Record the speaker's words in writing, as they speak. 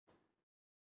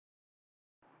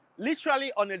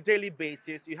Literally on a daily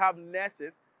basis, you have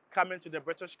nurses coming to the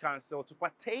British Council to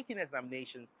partake in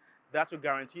examinations that will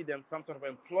guarantee them some sort of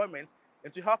employment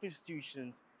into health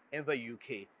institutions in the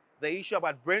UK. The issue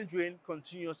about brain drain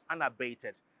continues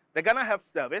unabated. The Ghana Health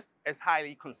Service is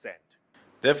highly concerned.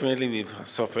 Definitely, we've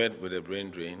suffered with the brain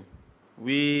drain.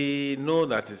 We know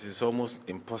that it is almost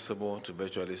impossible to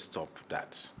virtually stop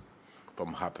that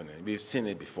from happening. We've seen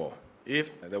it before.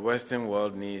 If the Western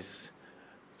world needs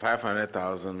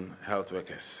 500,000 health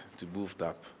workers to boost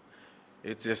up,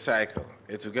 it's a cycle.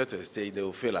 It will get to a stage they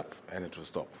will fill up and it will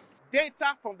stop.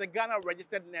 Data from the Ghana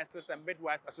Registered Nurses and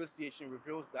Midwives Association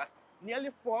reveals that nearly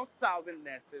 4,000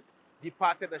 nurses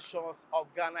departed the shores of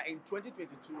Ghana in 2022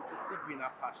 to seek greener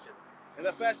pastures. In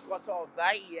the first quarter of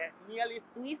that year, nearly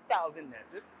 3,000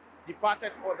 nurses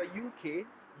departed for the UK,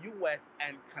 US,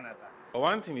 and Canada.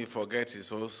 One thing we forget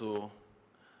is also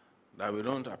that we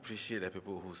don't appreciate the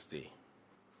people who stay.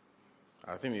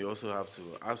 I think we also have to,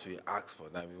 as we ask for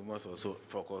that, we must also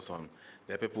focus on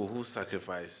the people who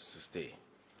sacrifice to stay.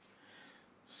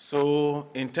 So,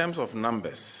 in terms of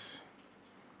numbers,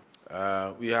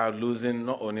 we are losing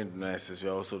not only nurses, we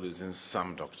are also losing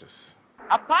some doctors.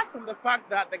 Apart from the fact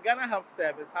that the Ghana Health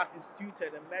Service has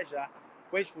instituted a measure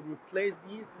which would replace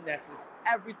these nurses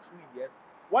every 2 years,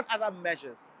 what other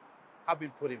measures have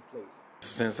been put in place?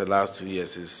 Since the last 2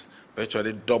 years, is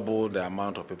virtually double the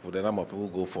amount of people, the number of people who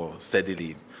go for steady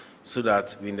leave, so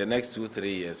that in the next 2-3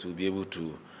 years we'll be able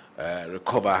to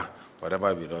recover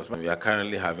whatever we lost. We are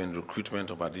currently having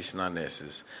recruitment of additional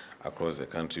nurses across the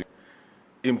country.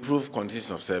 Improved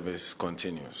conditions of service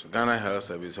continues. Ghana Health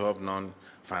Service have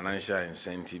non-financial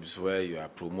incentives where you are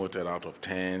promoted out of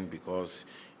 10 because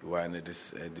you are in a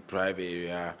deprived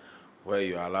area, where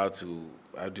you are allowed to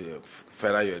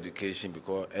further your education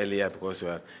because you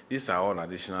are. These are all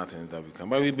additional things that we can.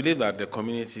 But we believe that the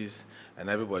communities and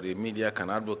everybody, media, can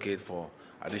advocate for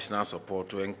additional support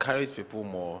to encourage people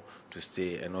more to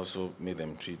stay and also make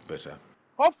them treat better.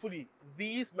 Hopefully,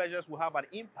 these measures will have an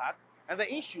impact and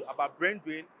the issue about brain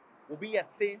drain will be a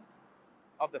thing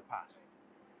of the past.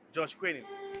 George Quenin,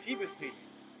 TV3,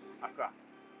 Accra.